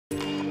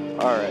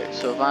Alright,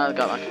 so I finally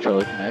got my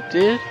controller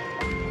connected.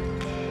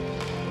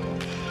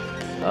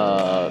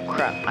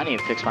 Crap, I need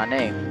to fix my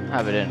name.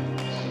 Have it in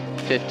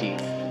 50,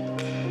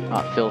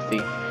 not filthy.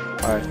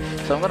 Alright,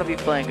 so I'm gonna be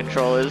playing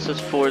controller. This is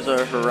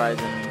Forza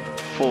Horizon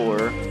 4.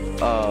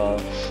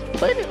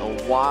 Played it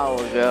a while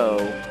ago.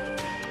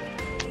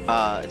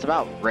 It's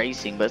about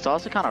racing, but it's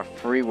also kind of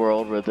free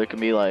world where there can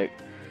be like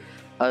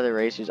other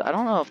racers. I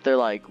don't know if they're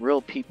like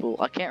real people.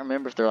 I can't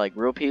remember if they're like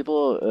real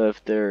people or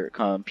if they're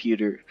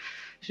computer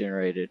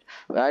generated.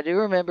 But I do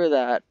remember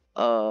that,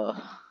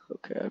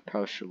 okay, I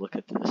probably should look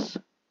at this.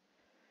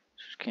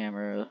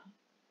 Camera,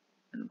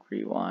 and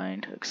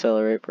rewind,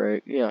 accelerate,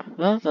 brake. Yeah,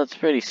 that's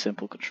pretty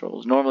simple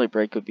controls. Normally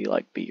brake would be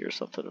like B or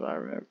something if I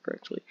remember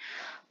correctly.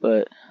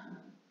 But,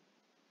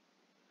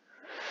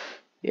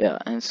 yeah,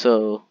 and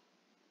so,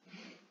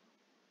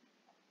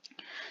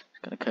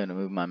 just gonna kind of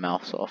move my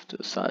mouse off to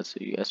the side so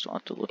you guys don't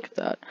have to look at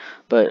that.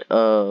 But,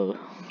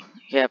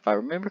 yeah, if I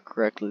remember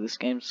correctly, this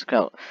game's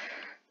about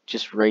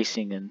just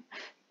racing and...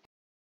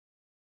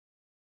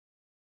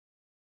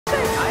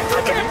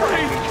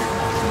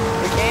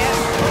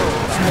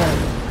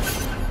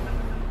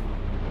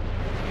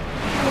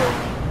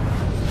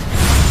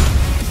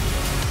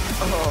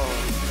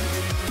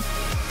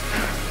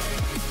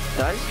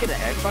 Did I just get an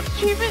Xbox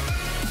achievement?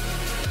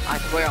 I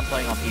swear I'm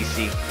playing on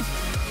PC.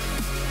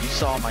 You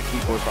saw my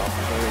keyboard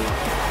off already.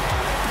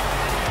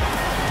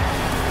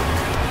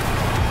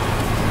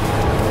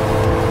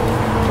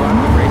 Do I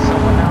have to race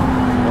someone now?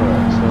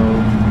 Alright, so...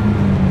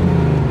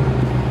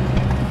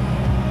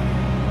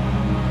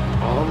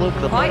 Oh, look,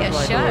 the quite a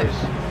show. doors.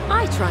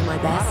 I try my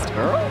best.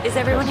 Girl? Is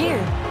everyone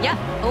here? Yep,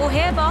 all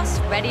here, boss.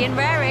 Ready and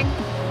raring.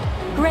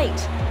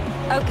 Great.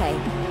 Okay.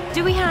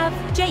 Do we have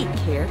Jake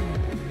here?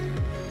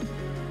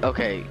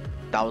 Okay,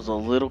 that was a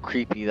little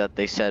creepy that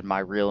they said my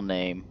real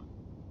name.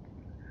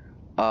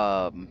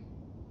 I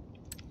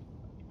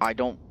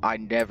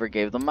never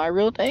gave them my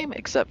real name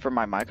except for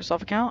my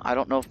Microsoft account. I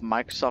don't know if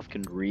Microsoft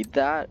can read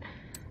that.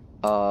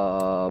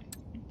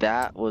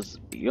 That was,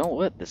 you know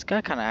what? This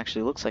guy kind of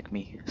actually looks like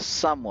me.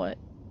 Somewhat.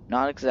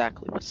 Not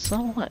exactly, but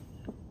somewhat.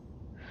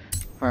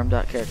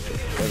 Firm.character.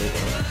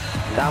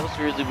 That was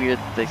really weird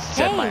that they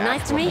said my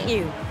nice to meet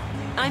name. you.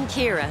 I'm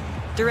Kira,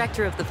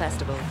 director of the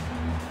festival.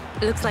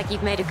 Looks like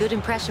you've made a good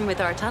impression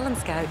with our talent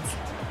scouts.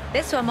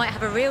 This one might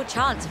have a real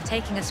chance of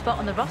taking a spot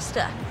on the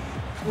roster.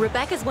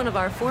 Rebecca's one of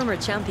our former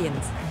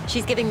champions.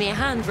 She's giving me a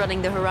hand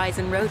running the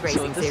Horizon road racing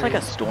So is this series.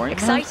 like a story mode?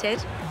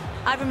 Excited?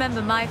 I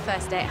remember my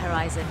first day at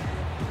Horizon.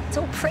 It's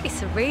all pretty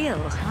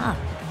surreal, huh?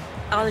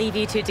 I'll leave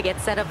you two to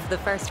get set up for the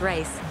first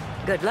race.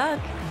 Good luck.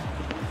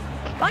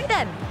 Right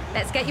then,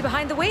 let's get you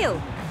behind the wheel.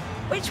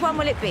 Which one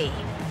will it be?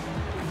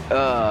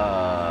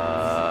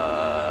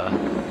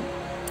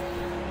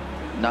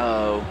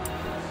 No.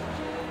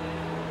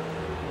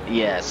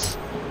 Yes.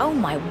 Oh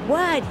my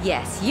word,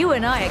 yes. You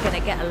and I are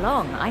gonna get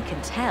along, I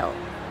can tell.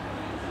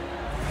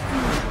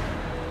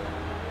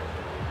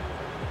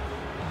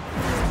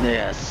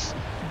 Yes.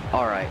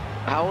 Alright.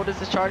 How old is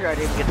this Charger? I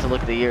didn't get to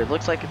look at the year. It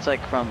looks like it's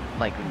like from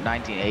like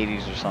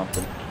 1980s or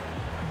something.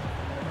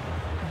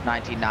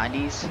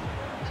 1990s.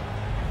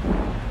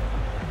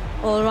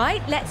 All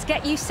right, let's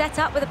get you set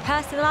up with a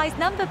personalized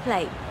number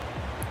plate.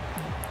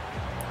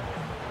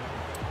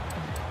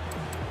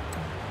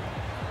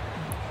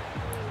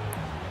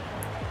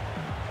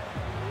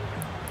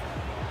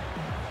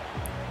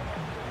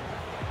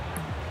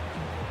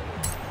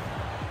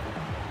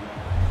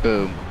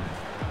 Boom.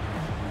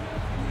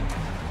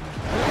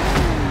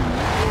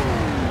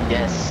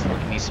 Yes, look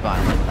at me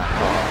smiling like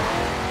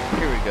that.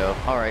 Here we go.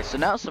 Alright, so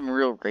now some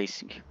real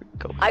racing. Here we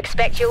go. I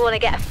expect you'll want to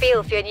get a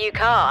feel for your new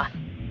car.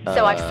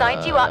 So I've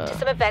signed you up to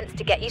some events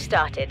to get you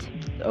started.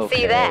 Okay.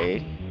 See you there.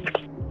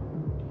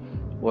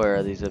 Where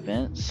are these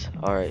events?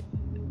 Alright.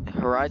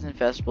 Horizon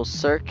Festival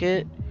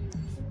Circuit.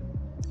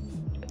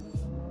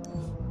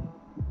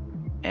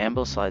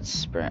 Ambleside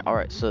Sprint.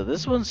 Alright, so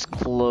this one's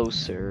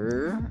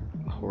closer.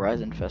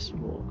 Horizon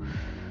Festival.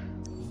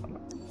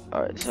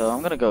 Alright, so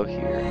I'm gonna go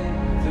here.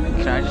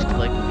 Can I just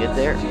click and get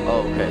there?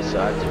 Oh, okay, so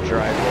I have to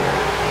drive there.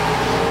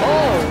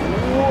 Oh,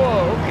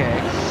 whoa,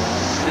 okay.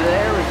 So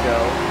there we go.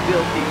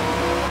 Filthy.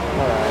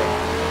 Alright.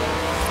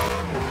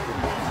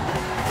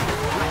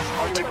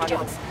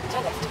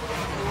 Turn left.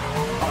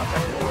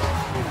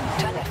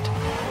 Turn left.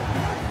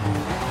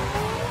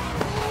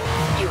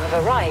 You have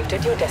arrived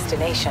at your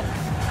destination.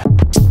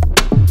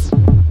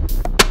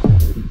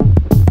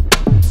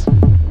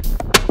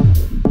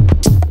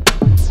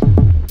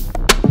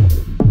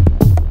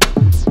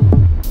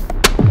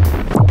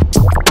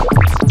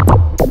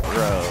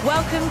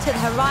 Welcome to the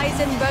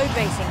Horizon Road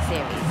Racing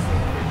Series.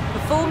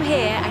 Perform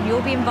here and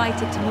you'll be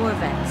invited to more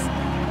events.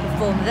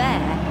 Perform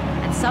there,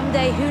 and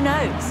someday, who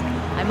knows,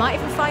 I might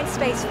even find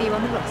space for you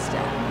on the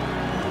roster.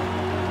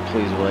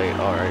 Please wait.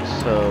 Alright,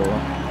 so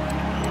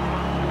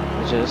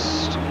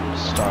just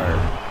start.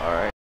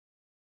 Alright.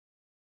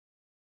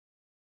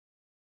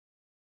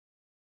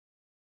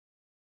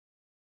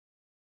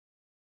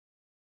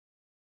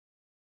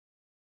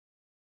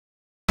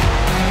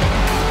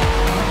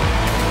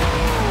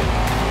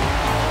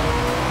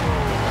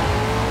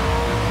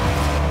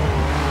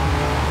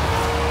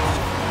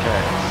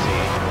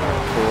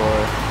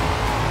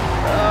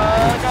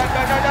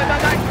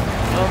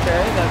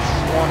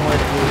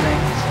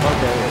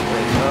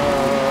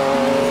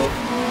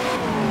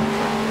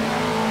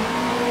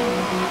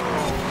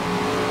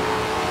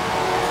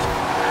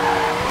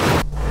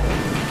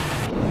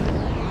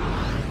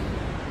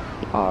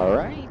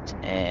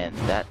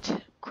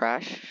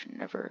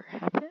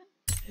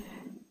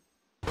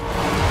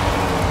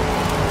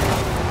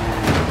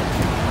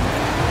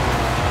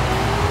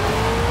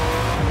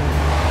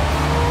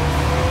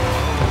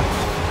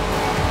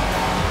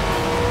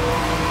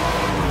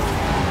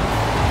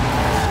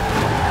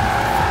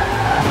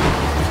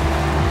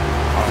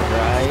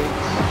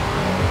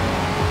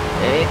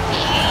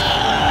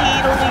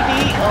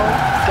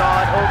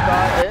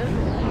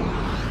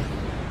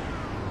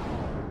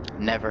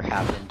 never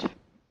happened.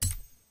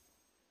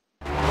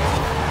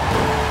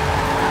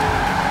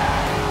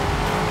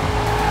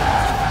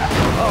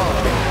 Oh,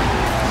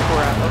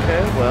 crap.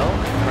 Okay, well,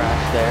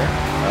 crash there.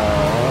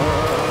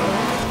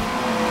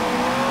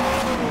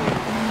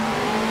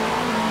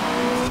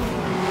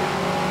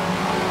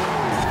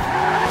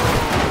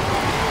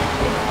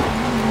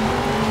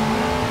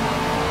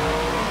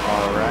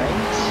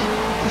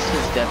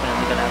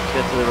 Definitely gonna have to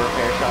get to the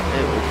repair shop.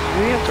 Do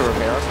we have to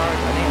repair our cars?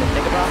 I didn't even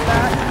think about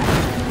that.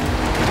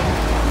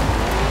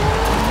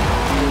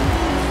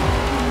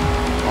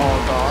 Oh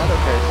god,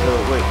 okay, so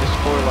wait, this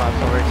 4 laps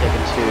already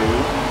taken 2.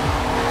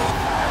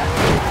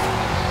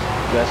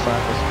 Best lap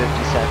was 50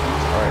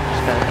 seconds. Alright,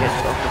 just gotta get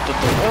up to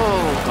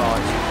oh god.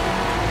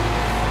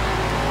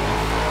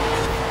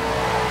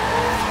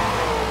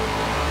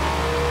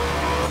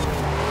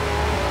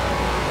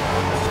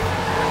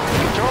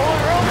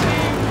 Controller on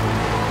me!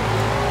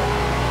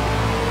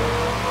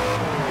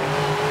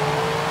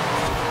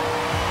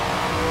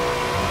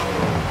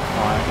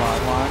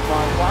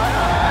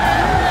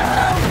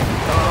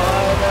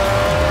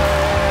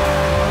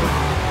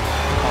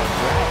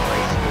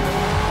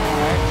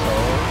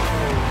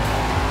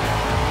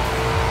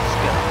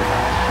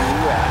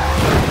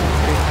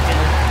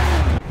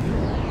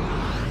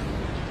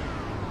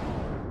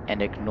 And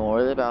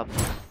ignore the about.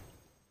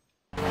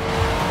 And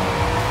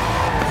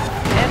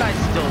I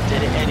still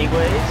did it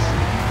anyways.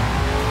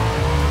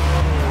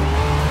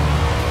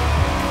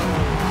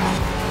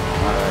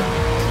 Alright,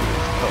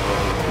 let's come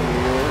over here.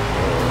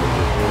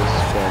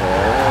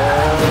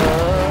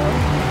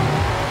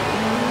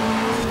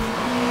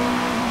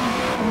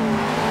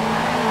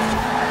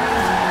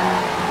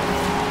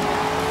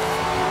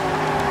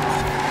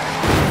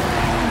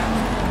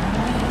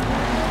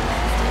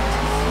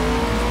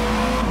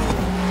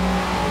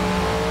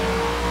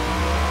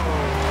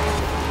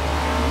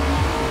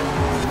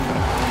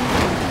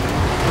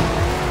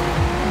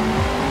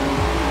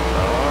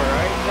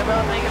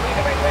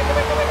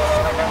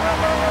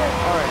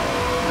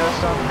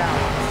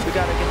 We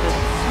gotta get this.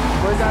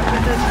 We gotta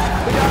get this.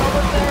 We got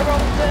almost there. We're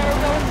almost there.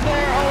 We're almost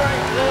there. All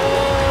right.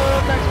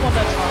 Next one.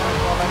 Next one.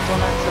 Next one.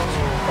 Next one.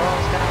 We're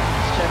almost gonna have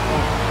this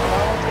checkpoint.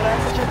 We're almost gonna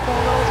have the checkpoint.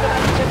 We're almost gonna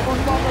have the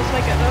checkpoint. Come on, let's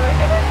make it. All right,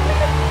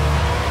 make it.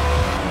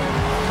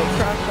 Don't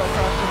crash. Don't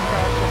crash. Don't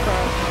crash. Don't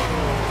crash.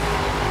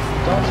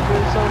 Don't screw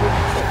this over.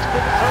 Don't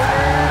screw this over.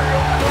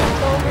 Don't screw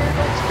this over.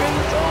 Don't screw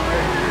this over.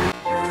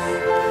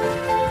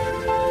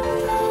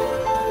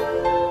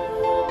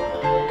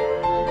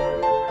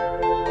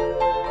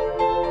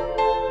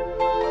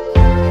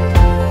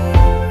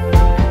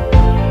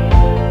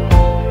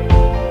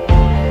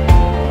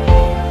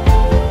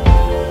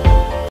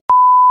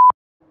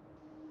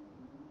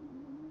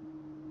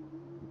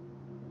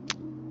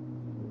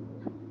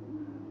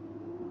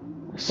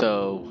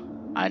 So,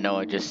 I know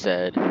I just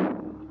said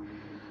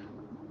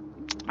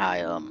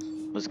I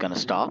was gonna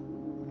stop,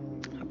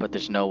 but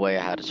there's no way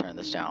I had to turn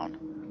this down.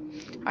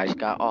 I just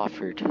got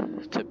offered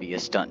to be a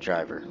stunt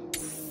driver.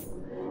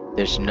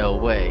 There's no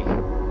way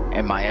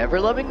in my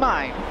ever-loving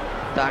mind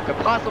that I could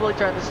possibly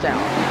turn this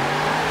down.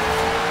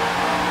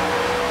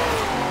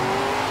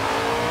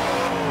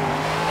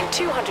 In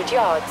 200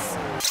 yards.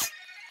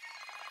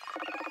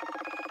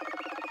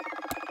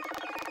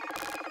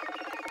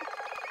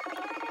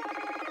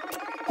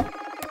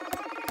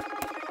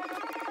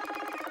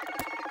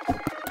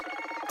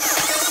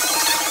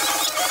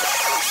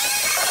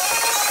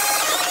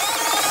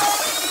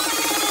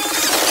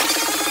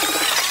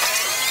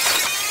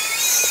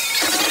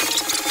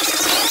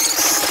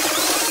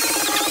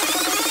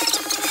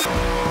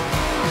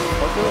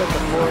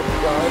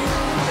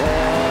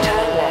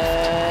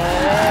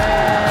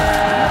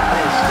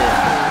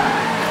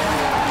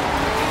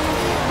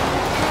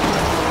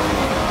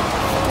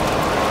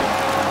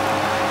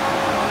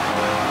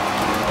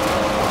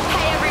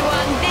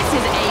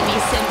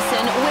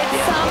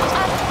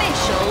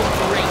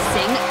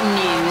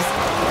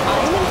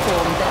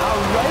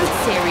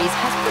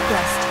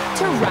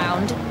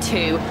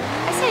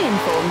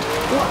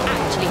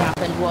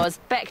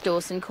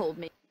 Dawson called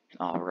me.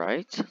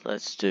 Alright,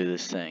 let's do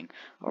this thing.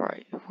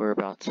 Alright, we're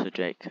about to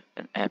make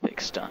an epic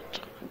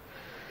stunt.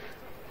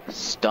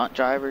 Stunt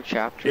Driver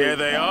Chapter Here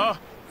they 1. are,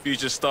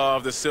 future star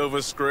of the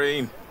silver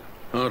screen.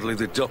 Hardly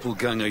the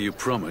doppelganger you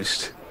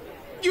promised.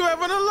 You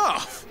having a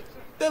laugh?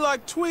 They're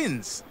like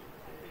twins.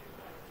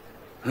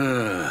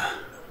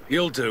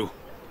 You'll do.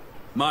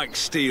 Mike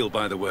Steele,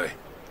 by the way.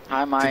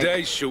 Hi, Mike.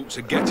 Today's shoot's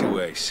a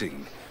getaway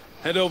scene.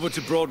 Head over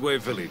to Broadway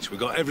Village. We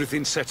got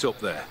everything set up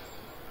there.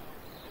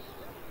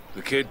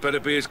 The kid better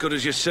be as good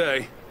as you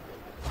say.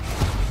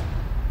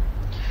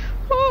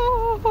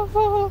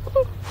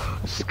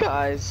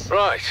 Skies.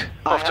 Right,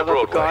 off to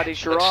Broadway. Let's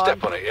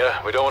step on it,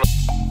 yeah? We don't want to...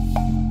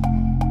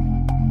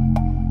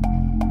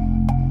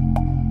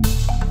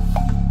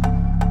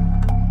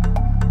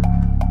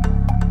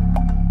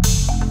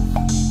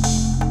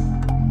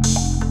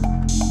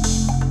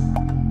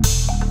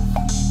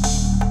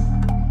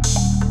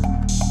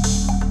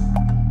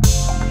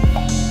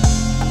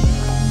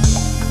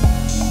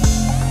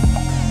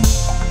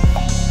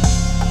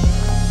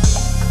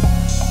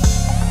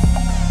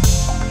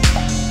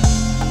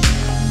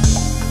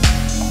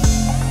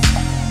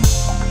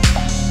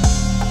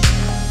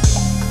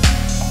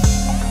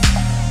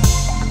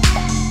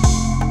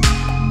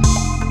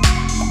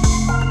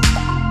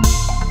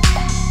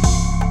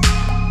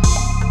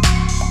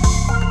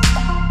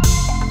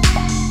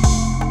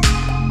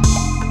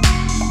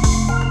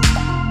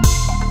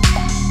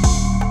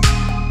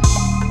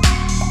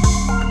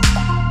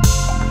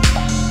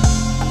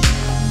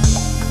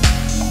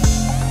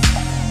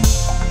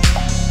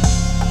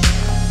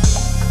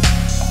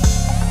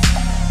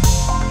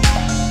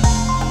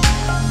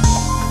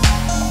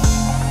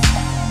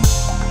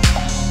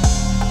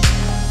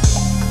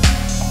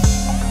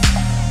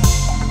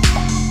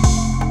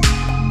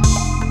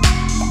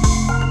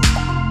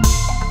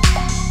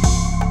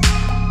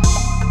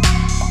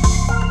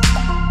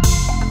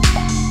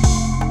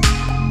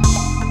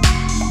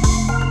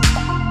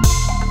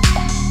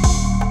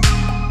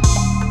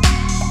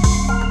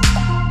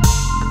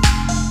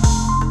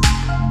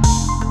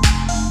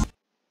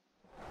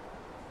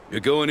 You're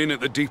going in at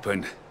the deep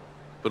end,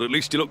 but at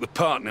least you look the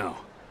part now.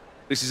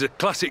 This is a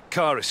classic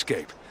car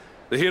escape.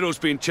 The hero's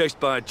being chased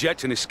by a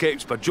jet and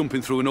escapes by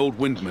jumping through an old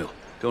windmill.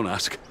 Don't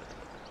ask.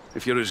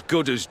 If you're as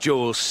good as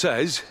Joel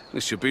says,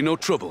 there should be no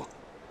trouble.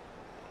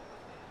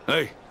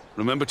 Hey,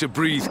 remember to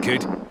breathe,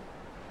 kid.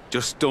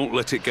 Just don't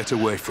let it get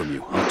away from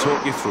you. I'll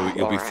talk you through it,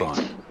 you'll be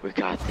fine. We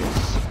got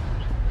this.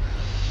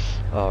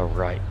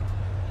 Alright.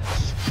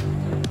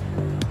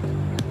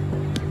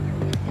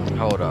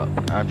 Hold up.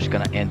 I'm just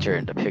gonna enter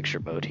into picture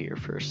mode here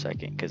for a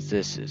second, because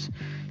this is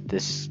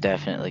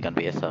definitely gonna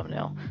be a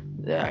thumbnail.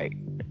 Alright,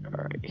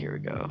 here we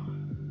go.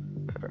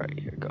 Alright,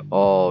 here we go.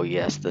 Oh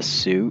yes, the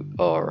suit.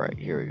 Alright,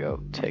 here we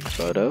go. Take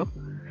photo.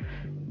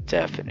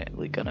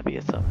 Definitely gonna be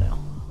a thumbnail.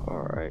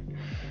 Alright.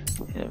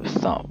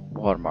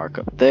 Watermark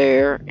up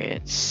there,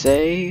 and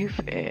save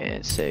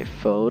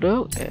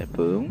photo, and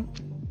boom.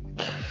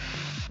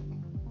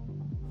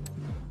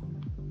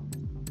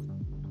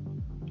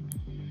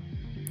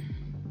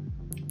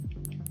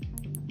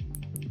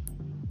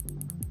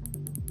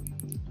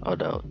 Oh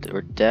no,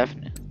 we're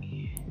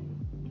definitely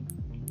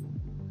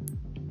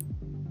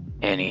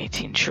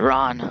N18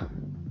 Tron.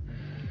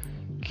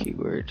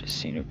 Keyword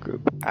senior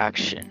group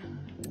action.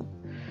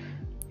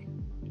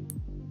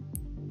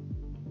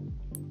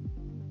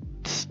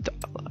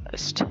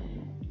 Stylized.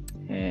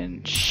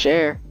 And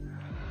share.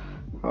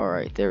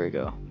 Alright, there we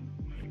go.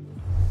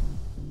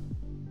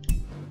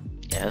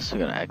 Yes, we're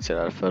gonna exit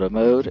out of photo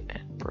mode.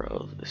 And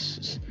bro, this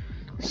is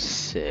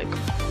sick.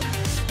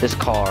 This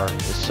car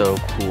is so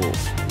cool.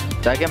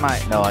 Did I get my...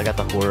 No, I got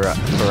the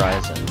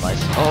Horizon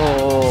license.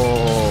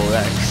 Oh,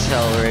 that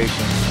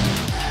acceleration.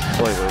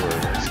 Wait.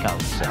 Let's count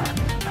this out.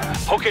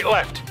 Hook it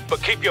left,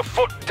 but keep your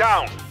foot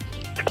down.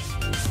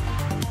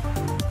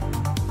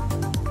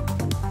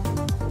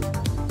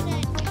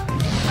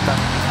 No.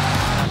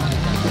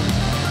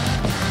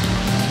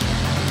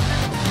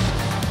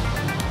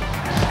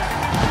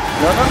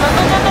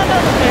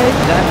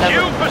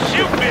 New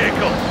pursuit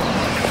vehicle.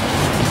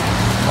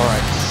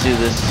 Alright, let's do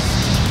this.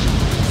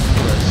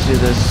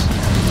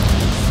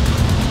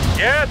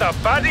 Yeah, the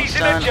baddie's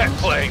in a jet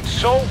plane,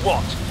 so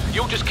what?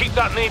 You just keep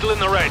that needle in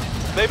the red.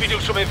 Maybe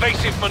do some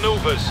evasive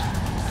maneuvers.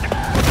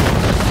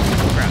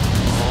 Crap.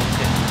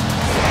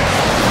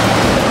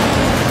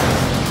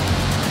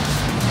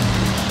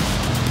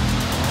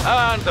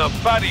 And the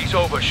baddie's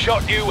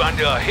overshot you and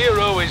your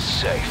hero is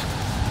safe.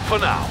 For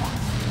now.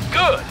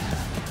 Good.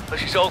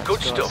 This is all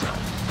good stuff.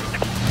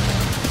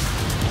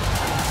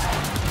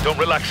 Don't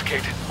relax,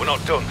 kid. We're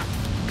not done.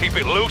 Keep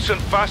it loose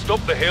and fast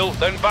up the hill,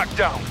 then back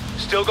down.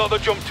 Still got the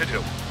jump to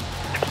do.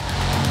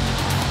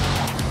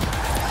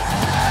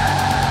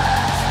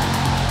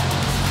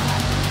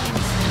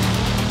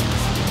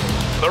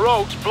 The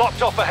road's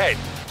blocked off ahead,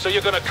 so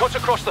you're gonna cut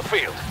across the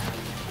field.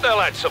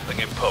 They'll add something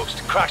in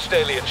post. Crashed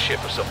alien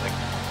ship or something.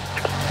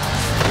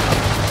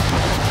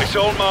 It's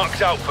all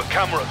marked out for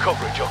camera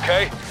coverage,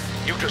 okay?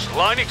 You just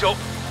line it up,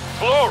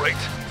 floor it,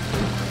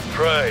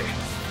 pray.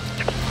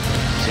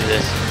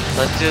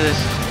 Let's do this.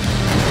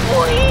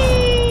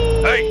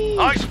 Hey,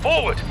 eyes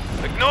forward.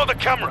 Ignore the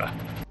camera.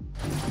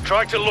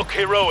 Try to look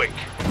heroic.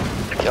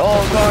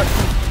 Oh god.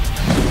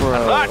 Bro.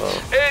 And that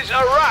is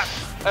a wrap,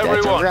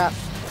 everyone. That's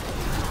a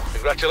wrap.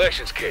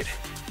 Congratulations, kid.